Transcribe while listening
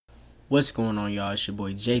What's going on, y'all? It's your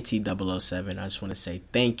boy JT007. I just want to say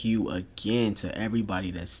thank you again to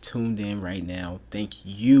everybody that's tuned in right now. Thank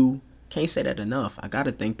you. Can't say that enough. I got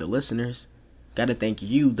to thank the listeners. Got to thank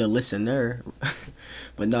you, the listener.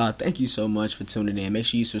 But no, thank you so much for tuning in. Make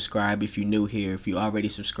sure you subscribe if you're new here. If you already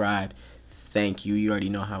subscribed, thank you. You already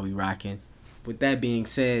know how we rocking. With that being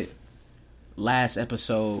said, last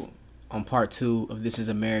episode on part 2 of This Is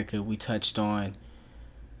America, we touched on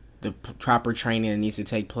the proper training that needs to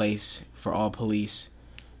take place for all police.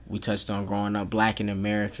 We touched on growing up black in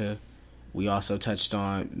America. We also touched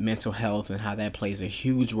on mental health and how that plays a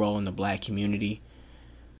huge role in the black community.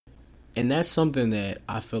 And that's something that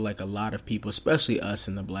I feel like a lot of people, especially us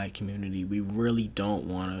in the black community, we really don't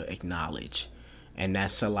want to acknowledge. And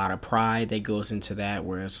that's a lot of pride that goes into that,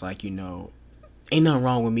 where it's like, ain't nothing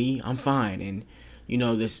wrong with me, I'm fine. And,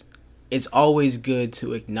 it's always good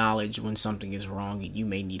to acknowledge when something is wrong and you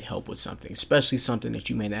may need help with something, especially something that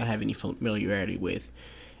you may not have any familiarity with.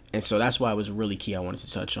 And so that's why it was really key I wanted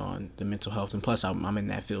to touch on the mental health. And plus, I'm in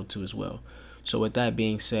that field too as well. So with that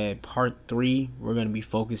being said, part 3, we're going to be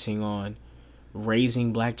focusing on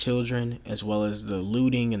raising black children, as well as the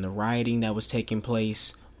looting and the rioting that was taking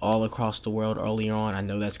place all across the world early on. I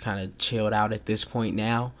know that's kind of chilled out at this point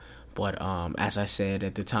now. But as I said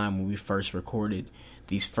at the time when we first recorded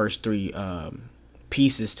these first 3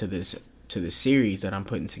 pieces to this series that I'm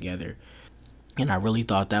putting together, and I really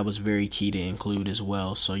thought that was very key to include as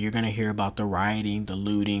well. So you're going to hear about the rioting, the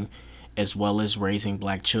looting, as well as raising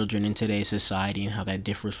black children in today's society and how that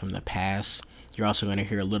differs from the past. You're also going to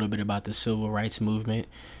hear a little bit about the civil rights movement,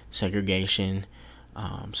 segregation.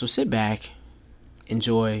 So sit back,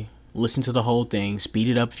 enjoy, listen to the whole thing, speed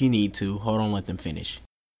it up if you need to. Hold on, let them finish.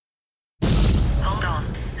 Hold on,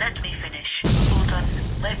 let me finish. Hold on,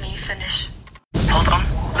 let me finish. Hold on,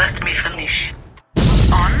 let me finish.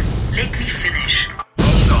 On, let me finish.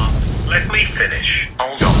 Hold on, let me finish.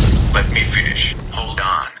 Hold on, let me finish. Hold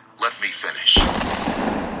on, let me finish.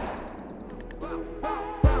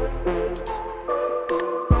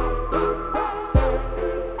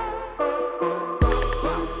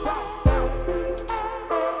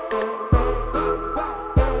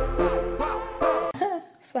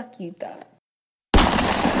 Fuck you thought.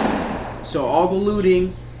 So all the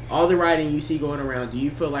looting, all the rioting you see going around, do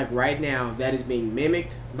you feel like right now that is being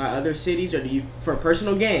mimicked by other cities, or do you, for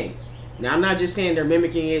personal gain? Now, I'm not just saying they're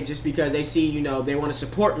mimicking it just because they see, they want to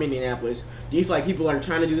support Minneapolis. Do you feel like people are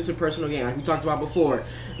trying to do this for personal gain? Like we talked about before,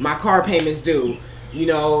 my car payment's due.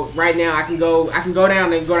 Right now I can go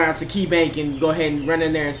down to Key Bank and go ahead and run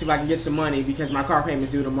in there and see if I can get some money because my car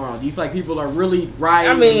payment's due tomorrow. Do you feel like people are really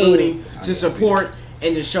rioting and looting to support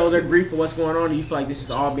and to show their grief for what's going on? Or do you feel like this is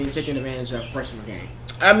all being taken advantage of personal gain?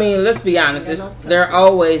 I mean, let's be honest. There are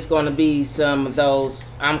always going to be some of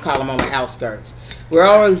those, I'm calling them on the outskirts. We're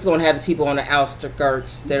always going to have the people on the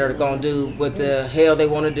outskirts that are going to do what the hell they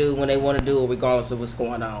want to do when they want to do it, regardless of what's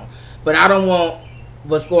going on. But I don't want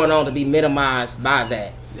what's going on to be minimized by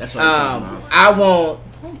that. That's what I'm talking about. I want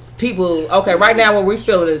people, right now what we're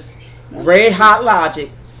feeling is red hot logic.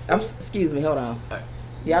 Excuse me, hold on.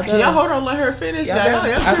 Can y'all hold on, let her finish?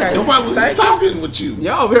 Okay. Nobody was talking with you.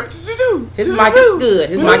 Yo, his mic is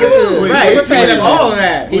good. His mic is good. Right, He's a professional. all of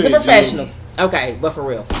that. He's a professional. Okay, but for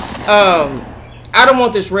real. I don't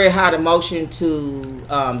want this red hot emotion to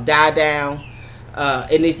die down.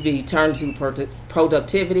 It needs to be turned to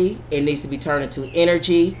productivity. It needs to be turned into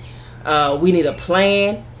energy. We need a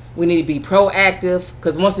plan. We need to be proactive,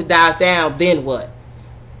 because once it dies down, then what?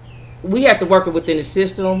 We have to work it within the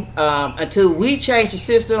system. Until we change the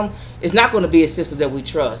system, it's not going to be a system that we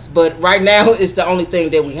trust. But right now, it's the only thing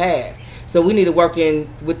that we have. So we need to work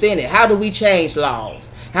within it. How do we change laws?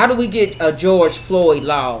 How do we get a George Floyd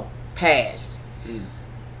law passed?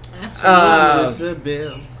 Absolutely. Just a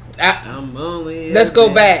bill. I'm only let's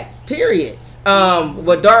go back. Period.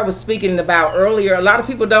 What Dart was speaking about earlier, a lot of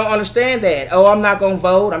people don't understand that. Oh, I'm not going to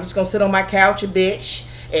vote. I'm just going to sit on my couch, a bitch.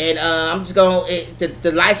 And I'm just going to,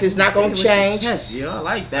 the life is not going to change. Yes, I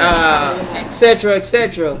like that. Etc.,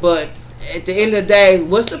 etc. But at the end of the day,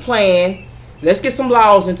 what's the plan? Let's get some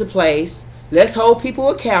laws into place. Let's hold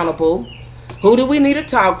people accountable. Who do we need to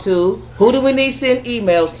talk to? Who do we need to send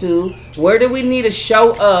emails to? Where do we need to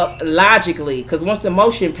show up logically? Because once the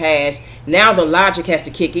motion passed, now the logic has to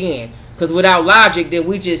kick in. Because without logic, then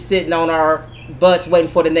we just sitting on our butts waiting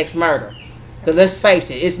for the next murder. Because let's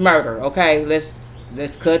face it, it's murder, okay? Let's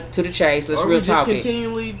cut to the chase. Let's real talk it. Or just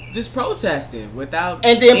continually just protesting without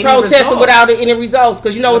and then protesting without any results.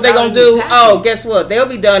 Because you know what they're going to do? Tactics. Oh, guess what? They'll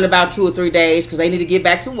be done in about 2 or 3 days because they need to get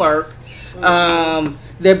back to work.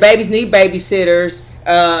 Their babies need babysitters.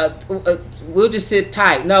 We'll just sit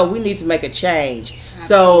tight. No, we need to make a change.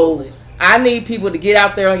 Absolutely. So I need people to get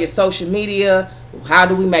out there on your social media. How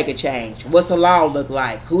do we make a change? What's the law look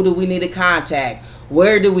like? Who do we need to contact?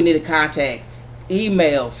 Where do we need to contact?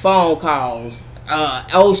 Email, phone calls,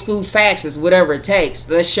 old school faxes, whatever it takes.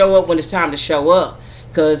 Let's show up when it's time to show up.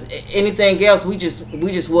 Because anything else, we just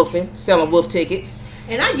woofing, selling woof tickets.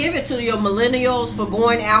 And I give it to your millennials for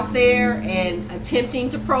going out there and attempting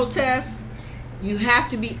to protest. You have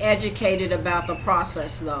to be educated about the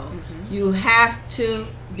process, though. Mm-hmm. You have to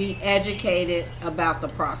be educated about the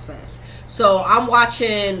process. So I'm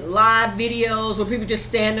watching live videos where people just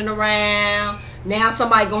standing around. Now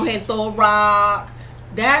somebody go ahead and throw a rock.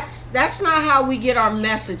 That's not how we get our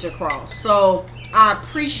message across. So I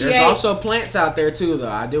appreciate. There's also plants out there too, though.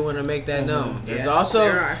 I do want to make that known. There's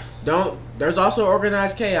There's also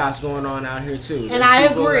organized chaos going on out here too. And I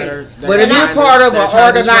agree. But if you're part of an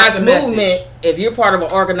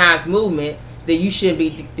organized movement, then you shouldn't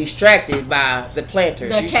be distracted by the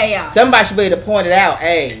planters. The chaos. Somebody should be able to point it out.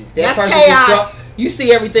 Hey, that's chaos. You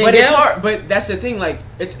see everything but else. It's hard. But that's the thing. Like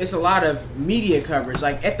it's a lot of media coverage.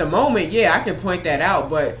 Like at the moment, yeah, I can point that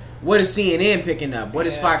out. But what is CNN picking up? What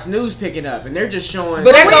is Fox News picking up? And they're just showing.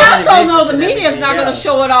 But we also know the media is not going to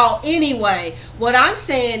show it all anyway. What I'm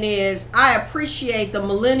saying is, I appreciate the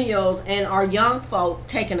millennials and our young folk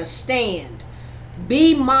taking a stand.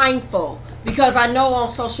 Be mindful. Because I know on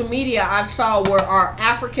social media I saw where our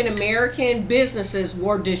African American businesses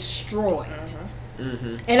were destroyed.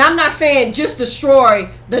 Mm-hmm. And I'm not saying just destroy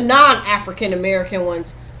the non-African American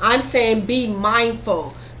ones. I'm saying be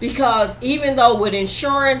mindful. Because even though with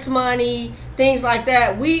insurance money, things like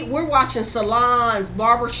that, we're watching salons,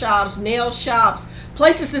 barbershops, nail shops,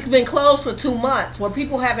 places that's been closed for 2 months, where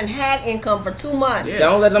people haven't had income for 2 months. Yeah.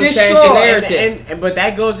 Don't let them change the narrative. But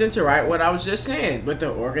that goes into what I was just saying, with the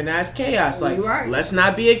organized chaos. Like, let's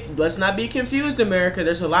not be confused, America.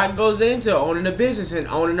 There's a lot goes into owning a business and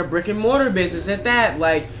owning a brick and mortar business at that.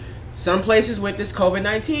 Like, some places with this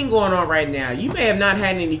COVID-19 going on right now, you may have not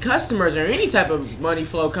had any customers or any type of money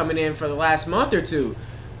flow coming in for the last month or two.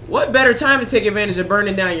 What better time to take advantage of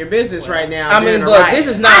burning down your business right now? I mean, but this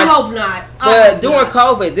is not. I hope not. But during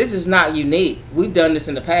COVID, this is not unique. We've done this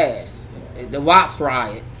in the past. The Watts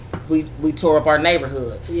riot, we tore up our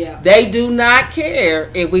neighborhood. Yeah. They do not care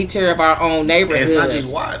if we tear up our own neighborhood. It's not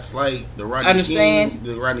just Watts, like the Rodney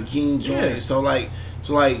King joint. Yeah. So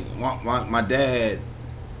my dad,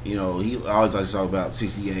 you know, he always likes to talk about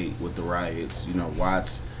 '68 with the riots. You know,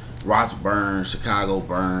 Watts burned, Chicago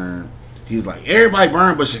burned. He's like, everybody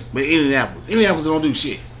burned but Indianapolis. Indianapolis don't do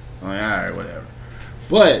shit. I'm like, all right, whatever.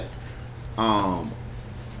 But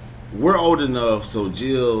we're old enough, so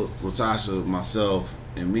Jill, Latasha, myself,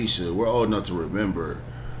 and Misha, we're old enough to remember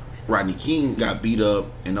Rodney King got beat up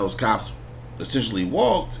and those cops essentially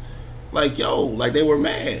walked like, yo, like they were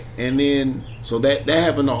mad. And then, so that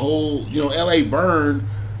happened the whole, you know, LA burned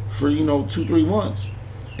for, you know, 2-3 months.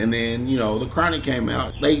 And then, you know, the Chronic came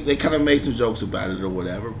out. They kind of made some jokes about it or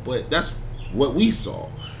whatever, but that's what we saw.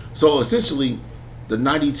 So essentially, the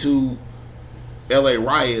 92 LA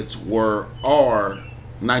riots were our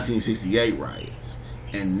 1968 riots.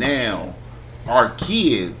 And now our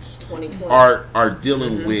kids are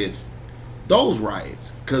dealing with those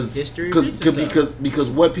riots because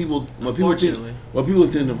what people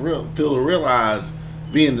tend to fail to realize,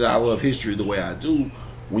 being that I love history the way I do,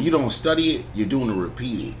 when you don't study it, you're doing it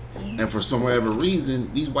repeated. And for some whatever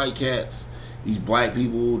reason, these white cats, these black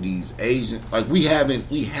people, these Asian, like we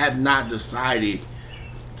have not decided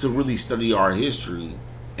to really study our history,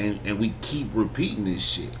 and we keep repeating this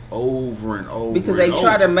shit over and over. Because they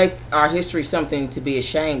try to make our history something to be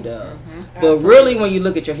ashamed of. Mm-hmm. But really, when you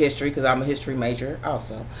look at your history, because I'm a history major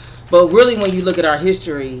also, but really when you look at our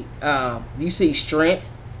history, you see strength,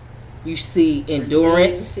 you see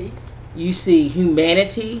endurance, you see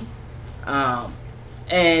humanity,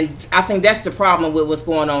 and I think that's the problem with what's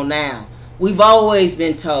going on now. We've always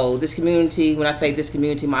been told, this community, when I say this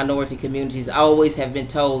community, minority communities, always have been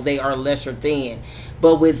told they are lesser than.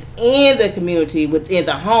 But within the community, within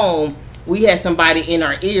the home, we had somebody in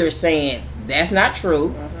our ears saying, that's not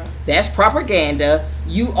true. That's propaganda.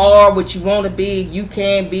 You are what you want to be. You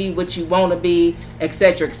can be what you want to be,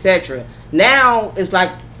 etc., etc. Now, it's like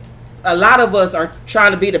a lot of us are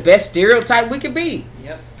trying to be the best stereotype we could be.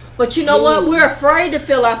 Yep. But you know what? We're afraid to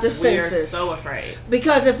fill out the census. We're so afraid.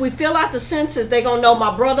 Because if we fill out the census, they're going to know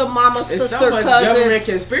my brother, mama, sister, so much cousins. Government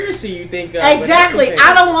conspiracy you think of. Exactly.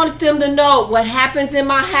 I don't want them to know what happens in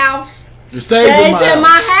my house stays in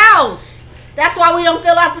my house. That's why we don't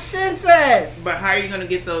fill out the census. But how are you going to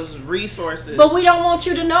get those resources? But we don't want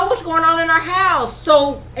you to know what's going on in our house.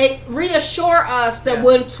 So reassure us that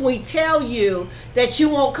when we tell you that you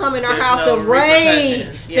won't come in our house and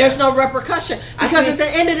raid, there's no repercussion. Because at the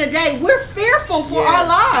end of the day, we're fearful for our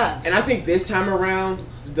lives. And I think this time around,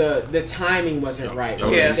 the timing wasn't right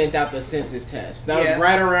when we sent out the census test. That was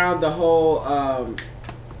right around the whole...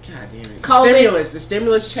 God damn it. The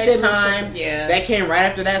stimulus check time. Yeah. That came right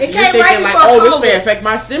after that. So you're thinking like, this may affect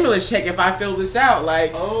my stimulus check if I fill this out.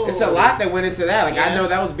 Like, it's a lot that went into that. Like, I know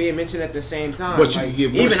that was being mentioned at the same time. But like, you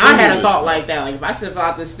get more even I had a thought like that. Like, if I fill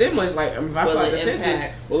out the stimulus, like, if I fill out the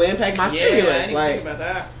census, will it impact my stimulus? I didn't think about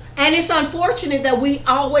that. And it's unfortunate that we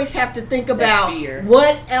always have to think about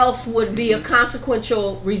what else would be a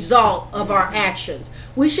consequential result of our actions.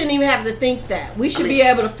 We shouldn't even have to think that. We should be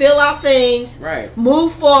able to fill out things,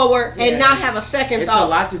 move forward, and not have a second thought. A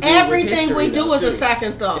lot to do Everything with history, we do is a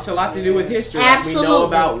second thought. It's a lot to do with history. Absolutely. Like, we know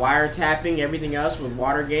about wiretapping, everything else with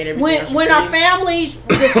Watergate, everything else. When our families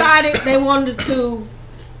decided they wanted to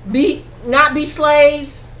not be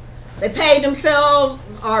slaves, they paid themselves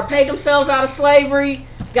out of slavery,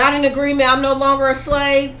 got an agreement, I'm no longer a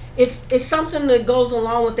slave. It's something that goes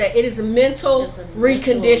along with that. It is a mental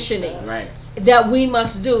reconditioning that we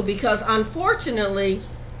must do, because unfortunately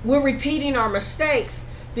we're repeating our mistakes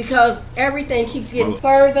because everything keeps getting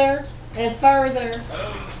further and further.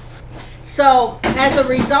 So as a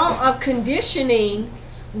result of conditioning,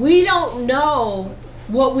 we don't know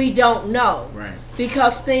what we don't know,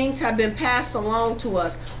 because things have been passed along to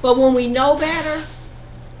us. But when we know better,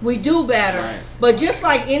 we do better. But just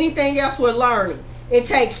like anything else we're learning, it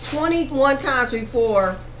takes 21 times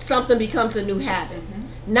before something becomes a new habit.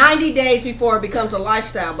 90 days before it becomes a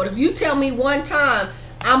lifestyle. But if you tell me one time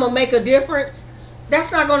I'm going to make a difference,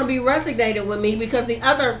 that's not going to be resonated with me, because the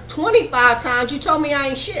other 25 times you told me I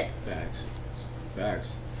ain't shit.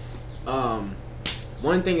 Facts.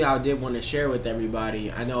 One thing I did want to share with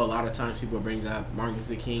everybody, I know a lot of times people bring up Martin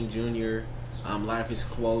Luther King Jr., a lot of his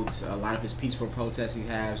quotes, a lot of his peaceful protests he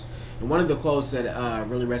has. And one of the quotes that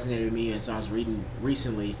really resonated with me as I was reading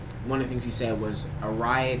recently, one of the things he said was, a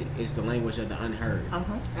riot is the language of the unheard.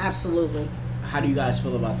 Absolutely. How do you guys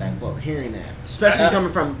feel about that quote? Hearing that, especially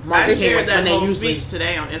coming from Martin King. I shared that whole speech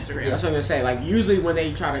today on Instagram. That's what I'm gonna say. Like, usually when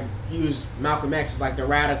they try to use Malcolm X as like the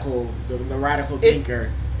radical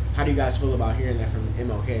thinker. How do you guys feel about hearing that from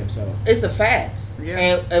MLK himself? It's a fact,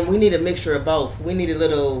 and we need a mixture of both. We need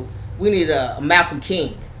a Malcolm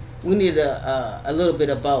King. We need a little bit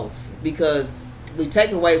of both, because we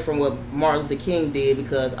take away from what Martin Luther King did,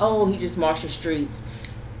 because he just marched the streets,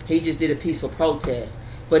 he just did a peaceful protest.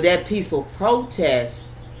 But that peaceful protest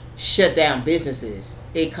shut down businesses.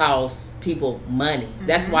 It cost people money.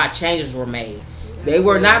 That's why changes were made. They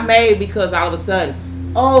were not made because all of a sudden,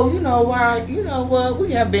 you know what,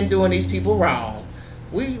 we have been doing these people wrong.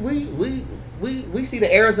 We see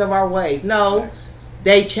the errors of our ways. No.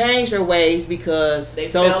 They changed their ways because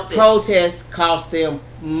those protests cost them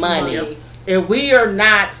money. If we are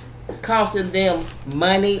not costing them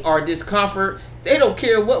money or discomfort, they don't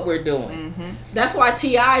care what we're doing. That's why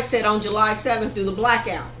T.I. said on July 7th through the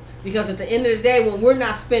blackout. Because at the end of the day, when we're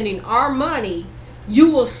not spending our money,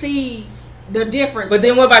 you will see the difference. But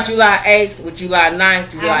then what about July 8th, with July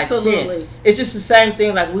 9th, July 10th? It's just the same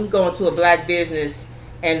thing. Like, we go into a black business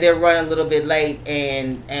and they're running a little bit late,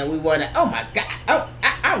 and we want to, oh my God,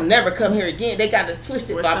 I'll never come here again. They got this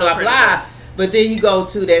twisted, blah, blah, blah. But then you go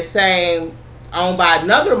to that same, owned by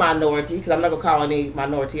another minority, because I'm not going to call any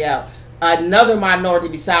minority out, another minority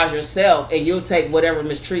besides yourself, and you'll take whatever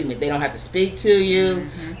mistreatment. They don't have to speak to you.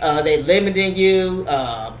 They limiting you.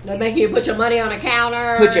 They're making you put your money on the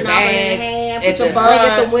counter, put your bags in your hand, put your bug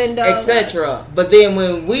at the window, etc. But then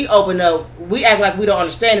when we open up, we act like we don't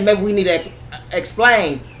understand it. Maybe we need to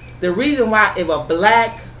explain the reason why. If a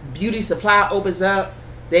black beauty supply opens up,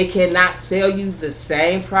 they cannot sell you the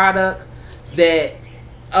same product that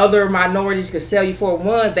other minorities could sell you for.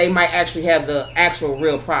 One, they might actually have the actual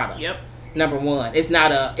real product. Number one, it's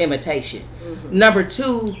not a imitation. Number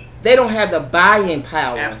two, they don't have the buying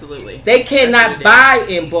power. Absolutely. They cannot buy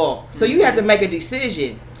in bulk. So you have to make a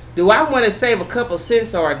decision. Do I want to save a couple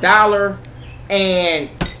cents or $1 and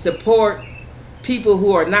support people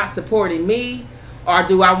who are not supporting me? Or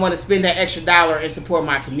do I want to spend that extra $1 and support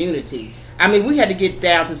my community? I mean, we had to get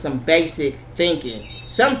down to some basic thinking.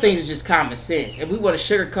 Some things are just common sense. If we want to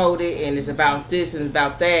sugarcoat it and it's about this and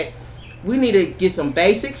about that, we need to get some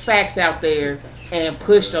basic facts out there and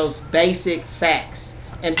push those basic facts.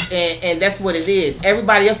 And that's what it is.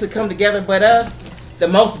 Everybody else would come together but us, the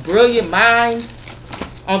most brilliant minds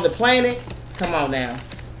on the planet. Come on now.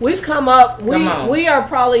 We've come up. Come on. We are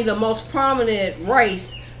probably the most prominent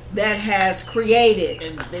race that has created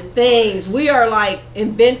Inventors. things. We are like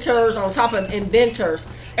inventors on top of inventors.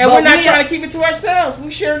 And But we're not we- trying to keep it to ourselves. We're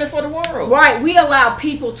sharing it for the world. Right, we allow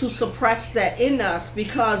people to suppress that in us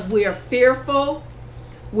because we are fearful,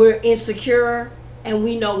 we're insecure, and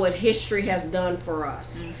we know what history has done for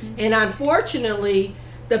us. And unfortunately,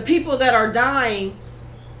 the people that are dying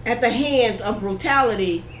at the hands of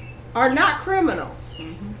brutality are not criminals.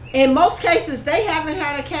 In most cases, they haven't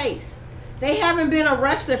had a case. They haven't been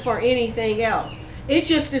arrested for anything else. It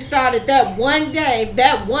just decided that one day,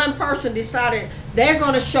 that one person decided they're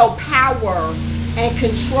going to show power and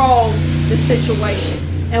control the situation.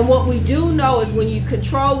 And what we do know is when you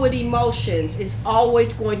control with emotions, it's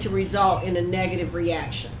always going to result in a negative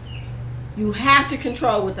reaction. You have to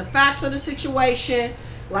control with the facts of the situation.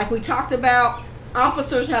 Like we talked about,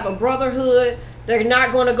 officers have a brotherhood. They're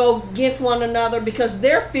not going to go against one another because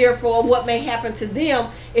they're fearful of what may happen to them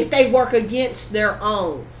if they work against their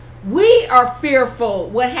own. We are fearful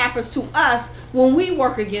what happens to us when we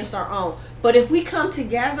work against our own. But if we come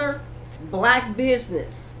together, black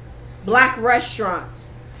business, black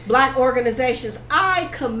restaurants, black organizations, I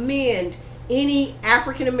commend any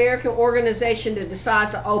African American organization that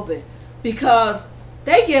decides to open because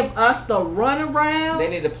they give us the runaround. They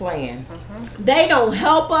need a plan. They don't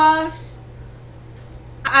help us.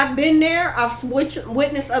 I've been there. I've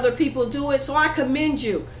witnessed other people do it. So I commend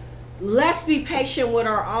you. Let's be patient with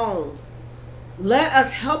our own. Let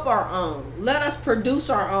us help our own. Let us produce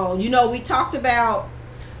our own. You know, we talked about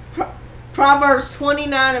Proverbs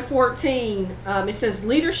 29:14. It says,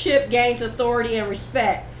 leadership gains authority and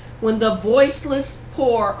respect when the voiceless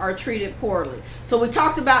poor are treated poorly. So we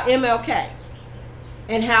talked about MLK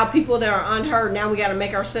and how people that are unheard, now we got to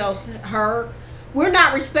make ourselves heard. We're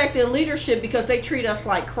not respecting leadership because they treat us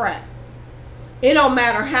like crap. It don't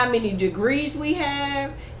matter how many degrees we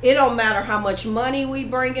have. It don't matter how much money we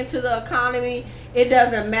bring into the economy. It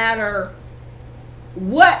doesn't matter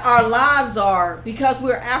what our lives are. Because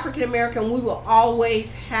we're African American, we will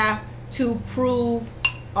always have to prove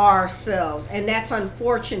ourselves. And that's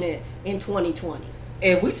unfortunate in 2020.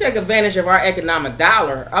 If we take advantage of our economic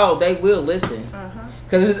dollar, they will listen.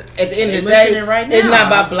 Because at the end of the listening day, right it's now. not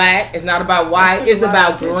about black, it's not about white, took it's a lot about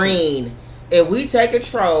of attention. green. If we take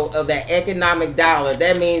control of that economic dollar,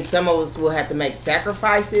 that means some of us will have to make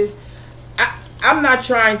sacrifices. I'm not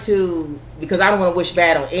trying to, because I don't want to wish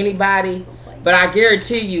bad on anybody, but I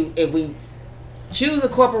guarantee you, if we choose a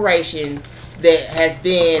corporation that has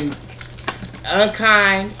been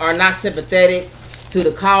unkind or not sympathetic to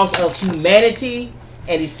the cause of humanity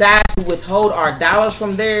and decide to withhold our dollars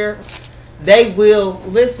from there, they will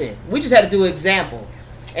listen. We just have to do an example.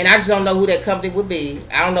 And I just don't know who that company would be.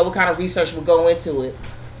 I don't know what kind of research would go into it.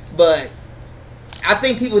 But I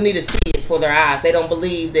think people need to see it for their eyes. They don't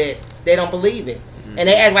believe it. And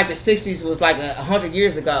they act like the 60s was like 100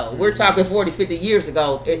 years ago. We're talking 40, 50 years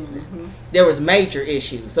ago. There was major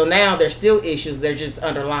issues. So now there's still issues. They're just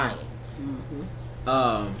underlying.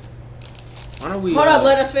 Why don't we... Hold up,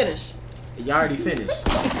 let us finish. Y'all already finished.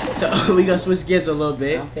 So we gonna switch gears a little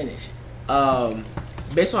bit. I'm finished.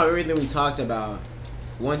 Based on everything we talked about,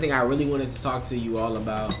 one thing I really wanted to talk to you all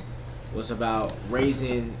about was about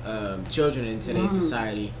raising children in today's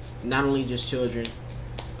society. Not only just children.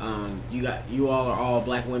 You all are all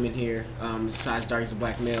black women here. Besides Dark's a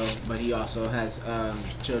black male, but he also has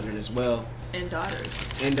children as well. And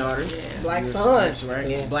daughters. And daughters. Yeah. Black That's sons. right.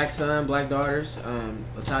 Yeah. Black son, black daughters.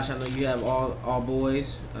 Latasha, I know you have all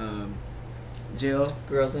boys. Jill.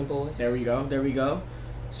 Girls and boys. There we go.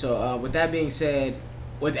 So with that being said,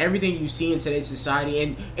 with everything you see in today's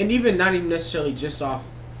society, and even not even necessarily just off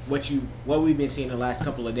what we've been seeing the last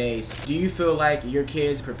couple of days, do you feel like your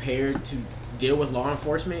kids prepared to deal with law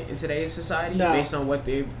enforcement in today's society based on what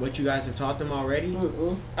you guys have taught them already?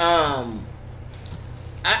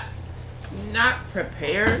 Not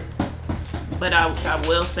prepared, but I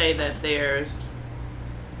will say that there's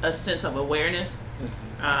a sense of awareness.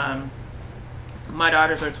 My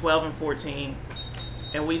daughters are 12 and 14,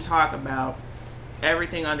 and we talk about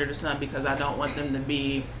everything under the sun because I don't want them to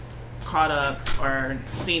be caught up or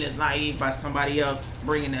seen as naive by somebody else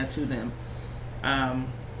bringing that to them.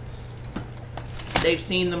 They've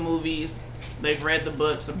seen the movies, they've read the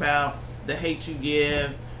books about The Hate U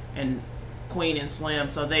Give and Queen and Slim,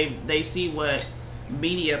 so they see what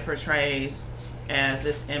media portrays as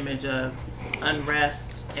this image of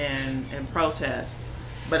unrest and protest.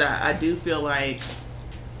 But I do feel like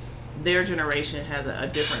their generation has a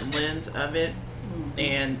different lens of it,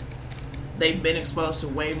 and they've been exposed to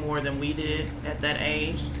way more than we did at that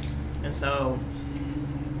age. And so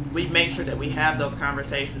we make sure that we have those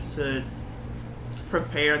conversations to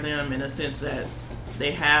prepare them in a sense that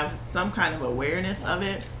they have some kind of awareness of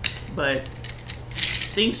it. But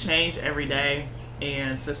things change every day,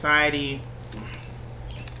 and society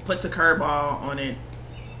puts a curveball on it.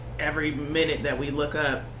 Every minute that we look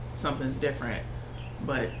up, something's different.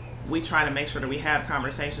 But we try to make sure that we have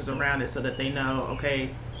conversations around it so that they know, okay,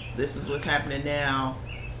 this is what's happening now.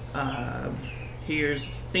 Here's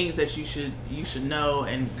things that you should know,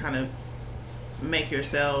 and kind of make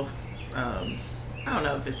yourself, I don't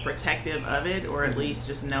know if it's protective of it, or at least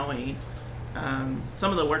just knowing.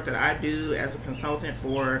 Some of the work that I do as a consultant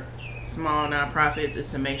for small nonprofits is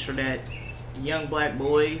to make sure that young black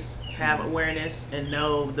boys have awareness and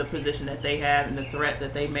know the position that they have and the threat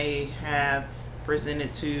that they may have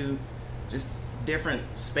presented to just different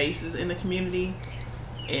spaces in the community.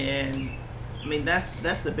 And I mean, that's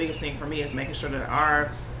the biggest thing for me, is making sure that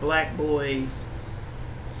our black boys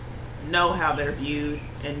know how they're viewed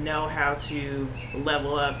and know how to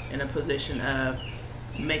level up in a position of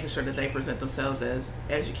making sure that they present themselves as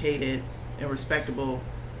educated and respectable,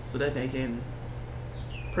 so that they can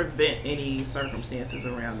prevent any circumstances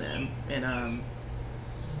around them. And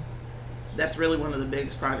that's really one of the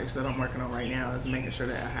biggest projects that I'm working on right now, is making sure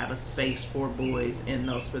that I have a space for boys in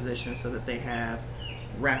those positions so that they have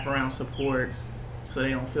wraparound support, so they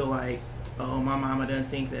don't feel like, oh, my mama doesn't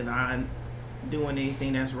think that I'm doing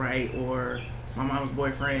anything that's right, or my mama's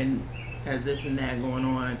boyfriend has this and that going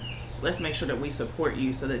on. Let's make sure that we support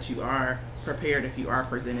you so that you are prepared if you are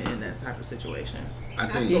presented in that type of situation.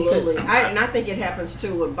 Absolutely. I think it happens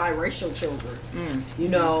too with biracial children. You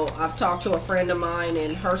know, I've talked to a friend of mine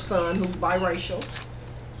and her son who's biracial.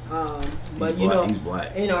 But you know, he's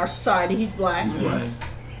black. In our society, he's black. He's black.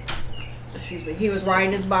 Excuse me. He was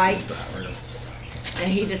riding his bike,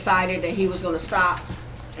 and he decided that he was going to stop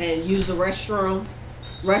and use the restroom.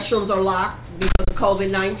 Restrooms are locked because of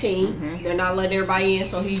COVID-19. They're not letting everybody in,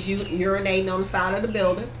 so he's urinating on the side of the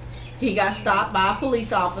building. He got stopped by a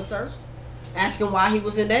police officer, asking why he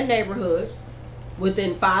was in that neighborhood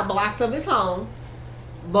within 5 blocks of his home.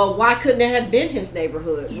 But why couldn't it have been his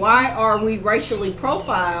neighborhood? Why are we racially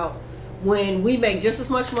profiled when we make just as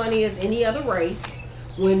much money as any other race,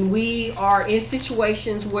 when we are in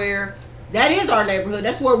situations where that is our neighborhood,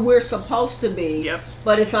 that's where we're supposed to be? Yep.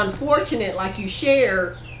 But it's unfortunate, like you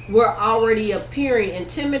shared, we're already appearing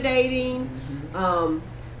intimidating,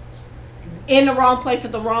 in the wrong place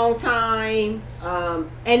at the wrong time,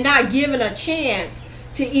 and not given a chance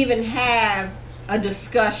to even have a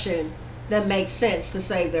discussion that makes sense to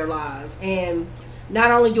save their lives. And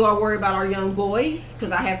not only do I worry about our young boys,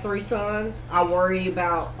 because I have 3 sons, I worry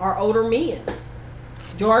about our older men.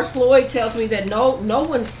 George Floyd tells me that no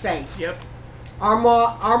one's safe. Yep.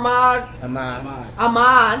 Ahmaud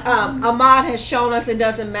has shown us it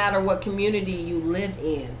doesn't matter what community you live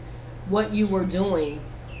in, what you were doing.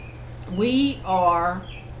 We are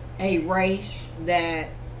a race that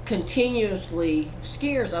continuously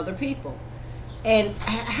scares other people. And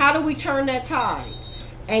how do we turn that tide?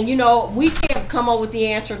 And you know, we can't come up with the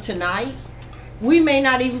answer tonight. We may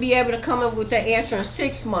not even be able to come up with the answer in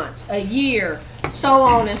 6 months, a year, so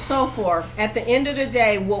on and so forth. At the end of the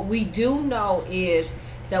day, what we do know is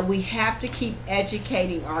that we have to keep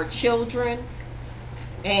educating our children,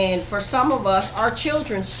 and for some of us, our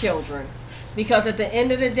children's children. Because at the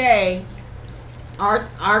end of the day,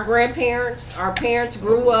 our grandparents, our parents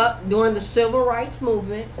grew up during the Civil Rights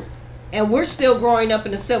Movement, and we're still growing up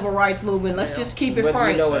in the Civil Rights Movement. Let's just keep it frank.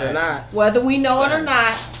 Whether we know it or not. Whether we know it or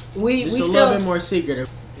not, we just a still little bit more secretive.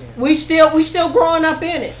 we still growing up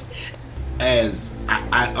in it. As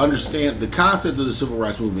I understand, the concept of the Civil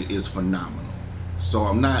Rights Movement is phenomenal.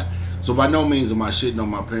 So by no means am I shitting on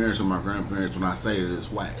my parents or my grandparents when I say that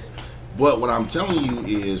it's whack. But what I'm telling you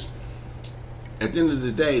is, at the end of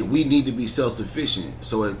the day, we need to be self-sufficient.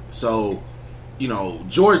 So you know,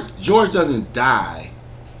 George doesn't die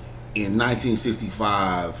in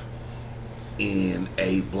 1965 in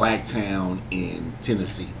a black town in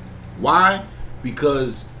Tennessee. Why?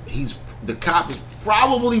 Because the cop is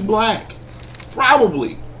probably black.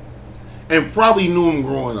 Probably. And probably knew him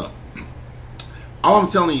growing up. All I'm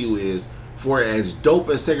telling you is, for as dope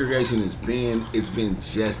as segregation has been, it's been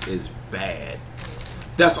just as bad.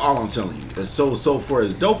 That's all I'm telling you. So for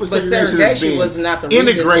as dope as segregation has been, was not the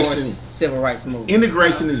reason for Civil Rights Movement.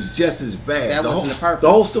 Integration is just as bad. That wasn't the purpose. The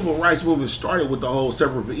whole Civil Rights Movement started with the whole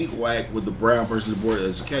Separate but Equal Act with the Brown versus the Board of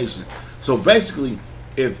Education. So basically,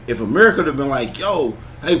 if America would have been like, yo,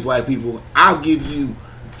 hey black people, I'll give you,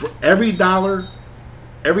 for every dollar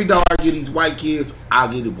I give these white kids, I'll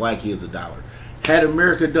give the black kids $1. Had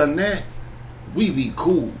America done that, we'd be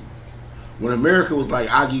cool. When America was like,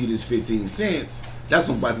 "I'll give you this 15 cents," that's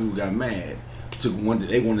when black people got mad.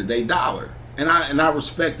 They wanted their dollar, and I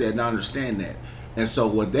respect that and I understand that. And so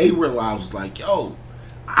what they realized was like, "Yo,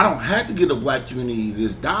 I don't have to give the black community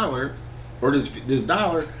this dollar or this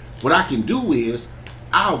dollar. What I can do is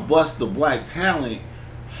I'll bust the black talent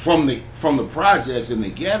from the projects in the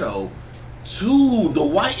ghetto to the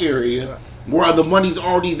white area where the money's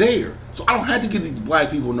already there. So I don't have to give these black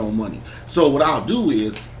people no money. So what I'll do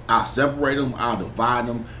is I'll separate them, I'll divide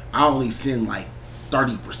them. I only send like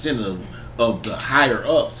 30% of the higher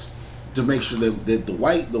ups to make sure that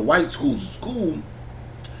the white schools are cool,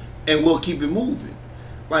 and we'll keep it moving."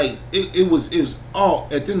 Like it was all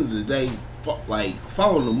at the end of the day, like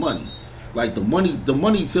follow the money. Like the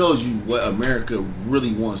money tells you what America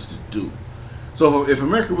really wants to do. So if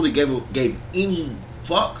America really gave any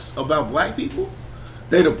fucks about black people,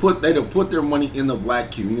 they'd have put their money in the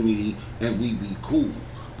black community and we'd be cool.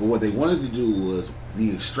 But what they wanted to do was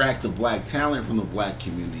extract the black talent from the black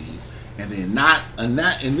community, and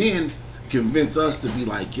then convince us to be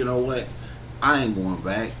like, you know what, I ain't going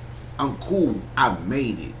back. I'm cool. I've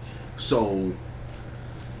made it. So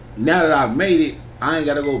now that I've made it, I ain't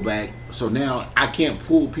gotta go back. So now I can't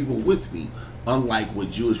pull people with me, unlike what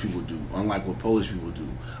Jewish people do, unlike what Polish people do,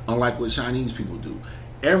 unlike what Chinese people do.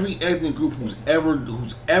 Every ethnic group who's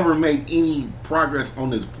ever made any progress on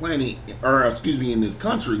this planet, or excuse me, in this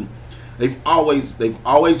country, they've always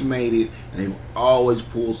made it, and they've always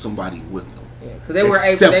pulled somebody with them.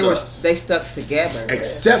 Because they stuck together.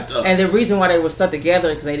 Except us. And the reason why they were stuck together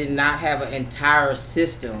is because they did not have an entire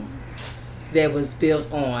system that was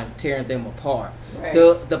built on tearing them apart. Right.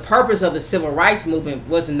 The purpose of the civil rights movement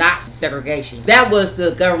was not segregation. That was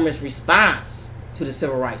the government's response to the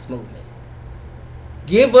civil rights movement.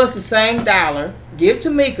 Give us the same dollar, give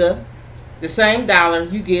Tamika the same dollar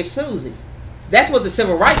you give Susie. That's what the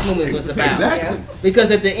civil rights movement was about. Exactly. Because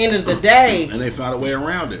at the end of the day... And they found a way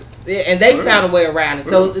around it. And they found a way around it.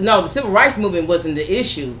 So, no, the civil rights movement wasn't the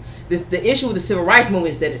issue. The issue with the civil rights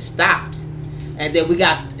movement is that it stopped. And then we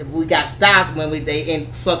got stopped when they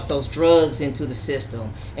influxed those drugs into the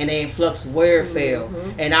system. And they influxed welfare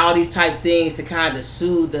and all these type things to kind of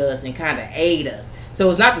soothe us and kind of aid us. So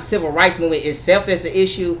it's not the civil rights movement itself that's the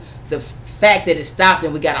issue. The fact that it stopped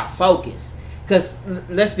and we got our focus. Because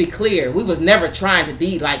let's be clear, we was never trying to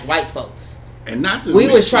be like white folks, and not to. We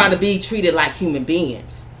was trying to be treated like human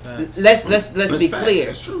beings. Let's be clear.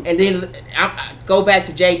 That's true. And then I go back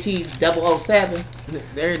to JT 007.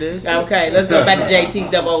 There it is. Okay, let's go back to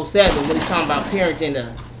JT 007 when he's talking about parenting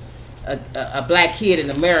a black kid in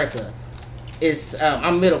America.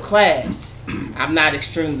 I'm middle class. I'm not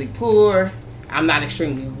extremely poor. I'm not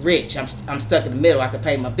extremely rich. I'm stuck in the middle. I can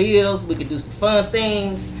pay my bills. We can do some fun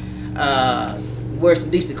things. Wear some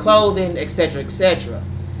decent clothing, etc., etc.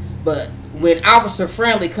 But when Officer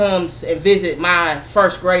Friendly comes and visit my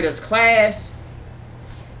first graders class,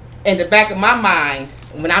 in the back of my mind,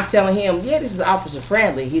 when I'm telling him, yeah, this is Officer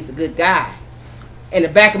Friendly, he's a good guy. In the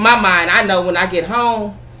back of my mind, I know when I get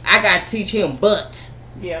home, I gotta teach him but.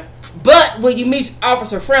 Yeah. But when you meet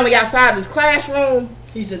Officer Friendly outside this classroom,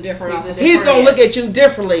 he's a different officer. He's gonna look at you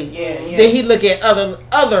differently than he look at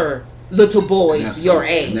other little boys your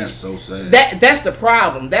age. That's so sad. That's the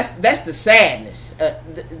problem. That's the sadness.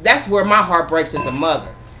 That's where my heart breaks as a mother.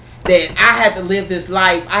 That I had to live this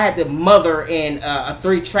life. I had to mother in a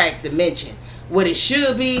 3-track dimension. What it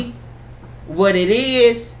should be, what it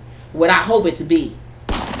is, what I hope it to be.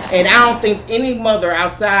 And I don't think any mother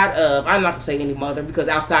outside of, I'm not gonna say any mother, because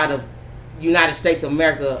outside of United States of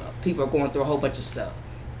America, people are going through a whole bunch of stuff.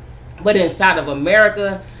 But inside of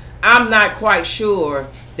America, I'm not quite sure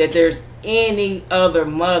that there's any other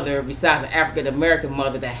mother besides an African American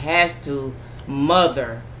mother that has to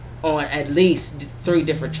mother on at least 3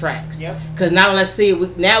 different tracks. Because now let's see,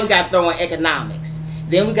 now we got to throw in economics.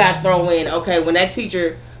 Then we got to throw in, okay, when that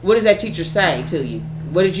teacher, what does that teacher say to you?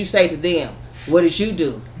 What did you say to them? What did you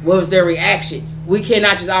do? What was their reaction? We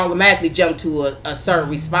cannot just automatically jump to a certain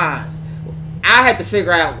response. I had to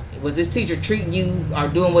figure out, was this teacher treating you or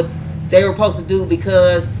doing what they were supposed to do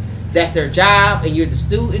because that's their job and you're the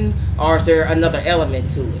student, or is there another element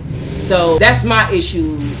to it? So that's my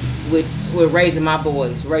issue with raising my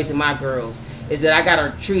boys, raising my girls, is that I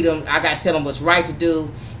gotta treat them, I gotta tell them what's right to do,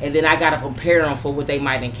 and then I gotta prepare them for what they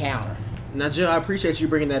might encounter. Now, Jill, I appreciate you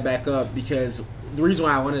bringing that back up, because the reason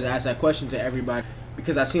why I wanted to ask that question to everybody,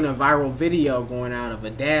 because I seen a viral video going out of a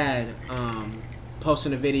dad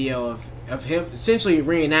posting a video of him essentially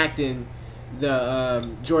reenacting the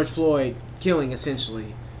George Floyd killing,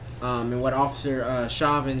 essentially. And what Officer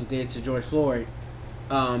Chauvin did to George Floyd.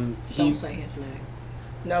 Don't say his name.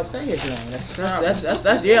 No, say his name. That's yeah. I was about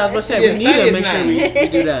to say Yeah, we need say to make his sure we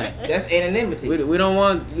do that. That's anonymity. We don't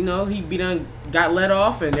want he be done got let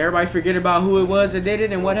off and everybody forget about who it was that did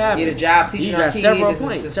it and what happened. Get a job teaching He our got kids several as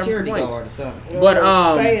points, a several security points. guard or something.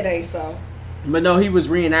 But say it ain't so. But no, he was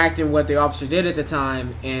reenacting what the officer did at the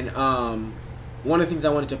time, and one of the things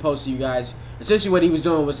I wanted to post to you guys, essentially what he was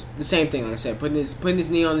doing was the same thing. Like I said, putting his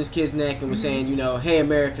knee on this kid's neck and was saying, hey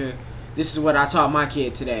America, this is what I taught my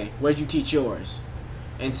kid today. What did you teach yours?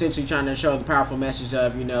 And essentially trying to show the powerful message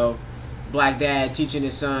of black dad teaching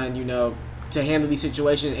his son to handle these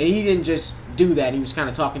situations. And he didn't just do that. He was kind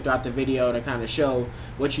of talking throughout the video to kind of show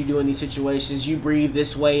what you do in these situations. You breathe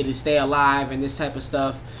this way to stay alive and this type of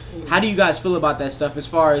stuff. How do you guys feel about that stuff? As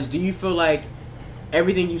far as, do you feel like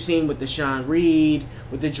everything you've seen with the Sean Reed,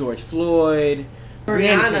 with the George Floyd,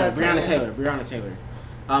 Breonna Taylor,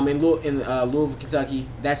 in Louisville, Kentucky,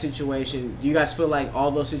 that situation, do you guys feel like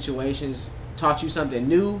all those situations taught you something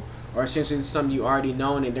new, or essentially it's something you already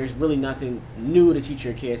known and there's really nothing new to teach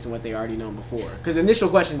your kids than what they already known before? Because the initial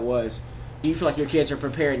question was, do you feel like your kids are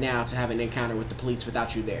prepared now to have an encounter with the police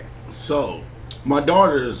without you there? So, my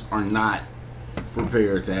daughters are not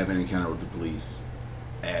prepared to have an encounter with the police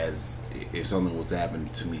as if something was happening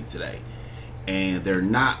to me today. And they're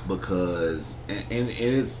not because and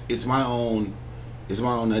it's my own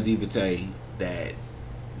naivete that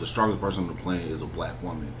the strongest person on the planet is a black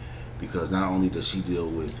woman, because not only does she deal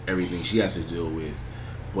with everything she has to deal with,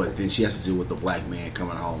 but then she has to deal with the black man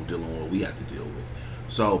coming home dealing with what we have to deal with.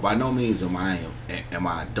 So by no means am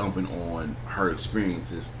I dumping on her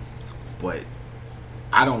experiences, but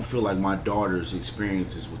I don't feel like my daughter's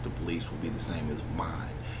experiences with the police will be the same as mine.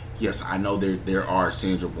 Yes, I know there are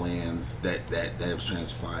Sandra Bland's that have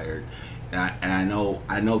transpired, and I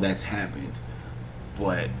know that's happened,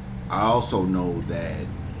 but I also know that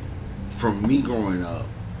from me growing up,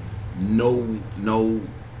 no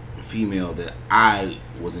female that I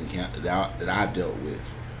was that I've dealt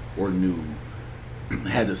with or knew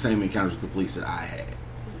had the same encounters with the police that I had.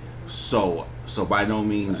 So by no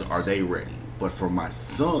means are they ready. But for my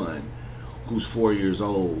son, who's 4 years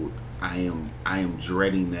old, I am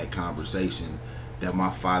dreading that conversation that my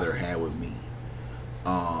father had with me.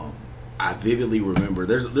 I vividly remember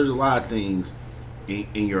there's a lot of things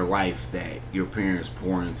in your life that your parents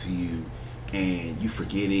pour into you, and you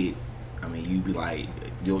forget it. I mean, you be like,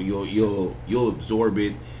 you'll absorb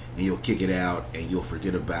it and you'll kick it out and you'll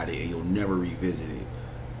forget about it and you'll never revisit it.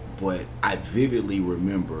 But I vividly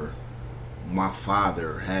remember my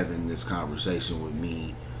father having this conversation with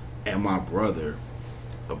me and my brother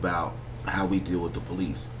about how we deal with the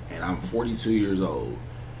police. And I'm 42 years old,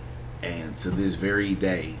 and to this very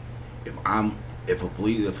day, if a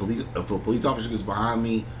police officer gets behind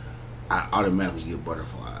me, I automatically get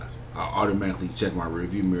butterflies. I automatically check my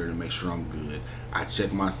rearview mirror to make sure I'm good. I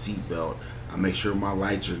check my seatbelt. I make sure my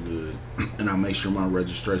lights are good, and I make sure my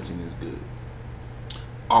registration is good.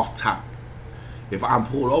 Off top, if I'm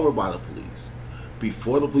pulled over by the police,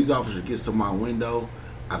 before the police officer gets to my window,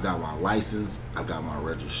 I've got my license, I've got my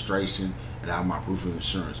registration, and I have my proof of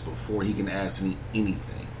insurance before he can ask me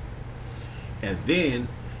anything. And then,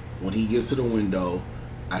 when he gets to the window,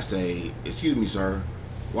 I say, "Excuse me, sir,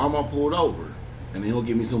 why am I pulled over?" And then he'll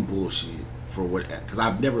give me some bullshit for what, because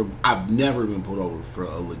I've never been pulled over for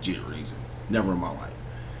a legit reason, never in my life.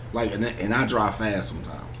 Like, and I drive fast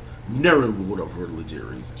sometimes. Never been pulled over for a legit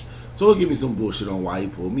reason. So he'll give me some bullshit on why he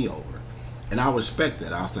pulled me over, and I respect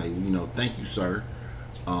that. I'll say, "Thank you, sir.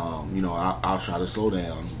 I'll try to slow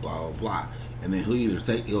down, blah, blah, blah." And then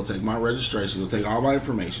he'll take my registration, he'll take all my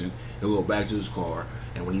information, he'll go back to his car,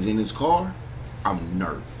 and when he's in his car, I'm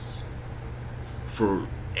nervous.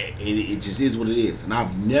 It just is what it is. And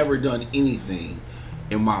I've never done anything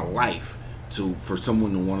in my life for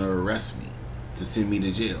someone to want to arrest me, to send me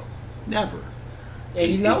to jail. Never.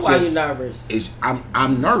 And why you're nervous.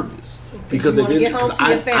 I'm nervous because you get home to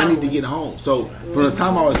your family. I need to get home. So from the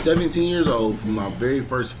time I was 17 years old, from my very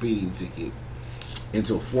first speeding ticket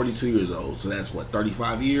until 42 years old, so that's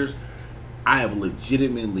 35 years, I have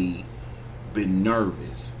legitimately been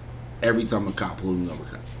nervous every time a cop pulls me over,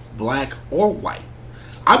 black or white.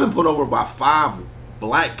 I've been put over by 5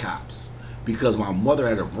 black cops because my mother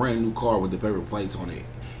had a brand new car with the paper plates on it.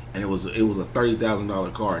 And it was a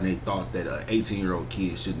 $30,000 car, and they thought that an 18-year-old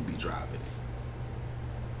kid shouldn't be driving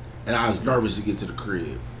it. And I was nervous to get to the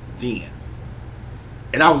crib then.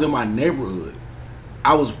 And I was in my neighborhood.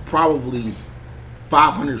 I was probably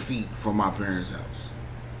 500 feet from my parents' house,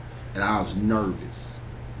 and I was nervous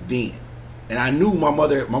then. And I knew my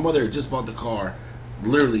mother had just bought the car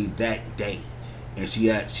literally that day, and she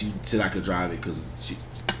said I could drive it because she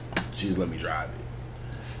just let me drive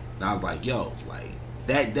it. And I was like, yo, like,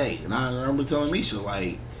 that day. And I remember telling Misha,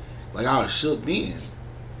 like I was shook then.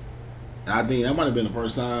 And I think that might have been the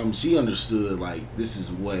first time she understood, like, this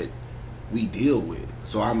is what we deal with.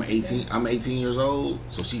 So I'm 18 years old,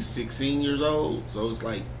 so she's 16 years old, so it's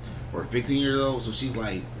like, or 15 years old, so she's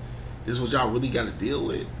like, this is what y'all really got to deal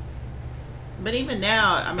with. But even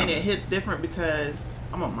now, I mean, it hits different because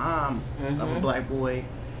I'm a mom of a black boy,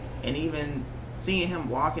 and even seeing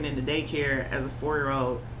him walking into daycare as a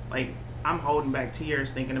 4-year-old, like, I'm holding back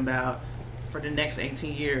tears thinking about, for the next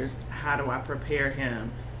 18 years, how do I prepare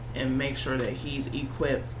him and make sure that he's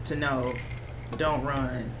equipped to know, don't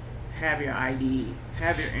run, have your ID,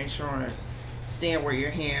 have your insurance, stand where your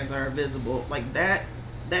hands are visible. Like, that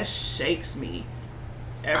shakes me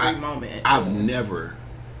every moment. I've never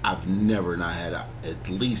not had at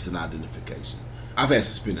least an identification. I've had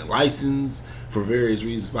suspended license for various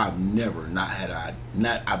reasons, but I've never not had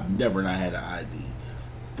an ID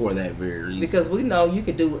for that very reason. Because we know you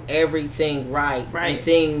could do everything right. And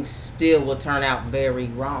things still will turn out very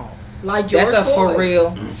wrong. Like George That's a Floyd. for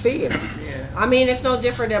real fear. Yeah. I mean, it's no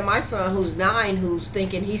different than my son who's 9, who's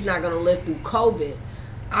thinking he's not going to live through COVID.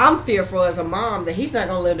 I'm fearful as a mom that he's not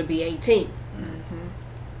going to live to be 18.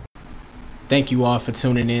 Thank you all for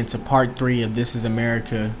tuning in to part 3 of This Is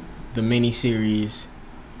America, the mini-series.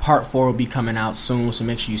 Part 4 will be coming out soon, so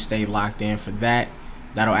make sure you stay locked in for that.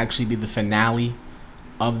 That'll actually be the finale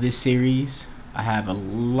of this series. I have a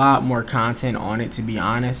lot more content on it, to be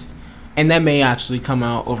honest, and that may actually come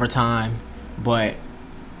out over time, but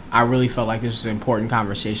I really felt like this was an important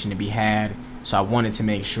conversation to be had, so I wanted to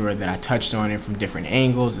make sure that I touched on it from different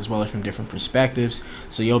angles as well as from different perspectives.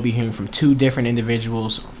 So you'll be hearing from 2 different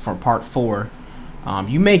individuals for part 4.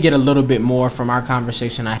 You may get a little bit more from our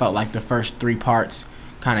conversation. I felt like the first 3 parts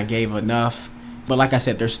kind of gave enough, but like I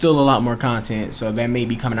said, there's still a lot more content, so that may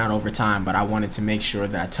be coming out over time, but I wanted to make sure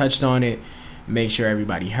that I touched on it, make sure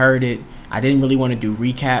everybody heard it. I didn't really want to do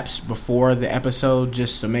recaps before the episode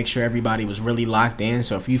just to make sure everybody was really locked in.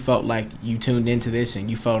 So if you felt like you tuned into this and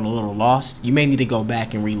you felt a little lost, you may need to go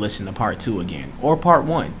back and re-listen to part 2 again, or part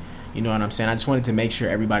 1. You know what I'm saying? I just wanted to make sure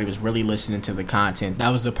everybody was really listening to the content.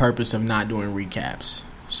 That was the purpose of not doing recaps.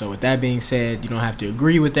 So with that being said, you don't have to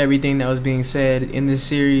agree with everything that was being said in this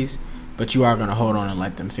series, but you are going to hold on and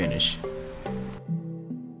let them finish.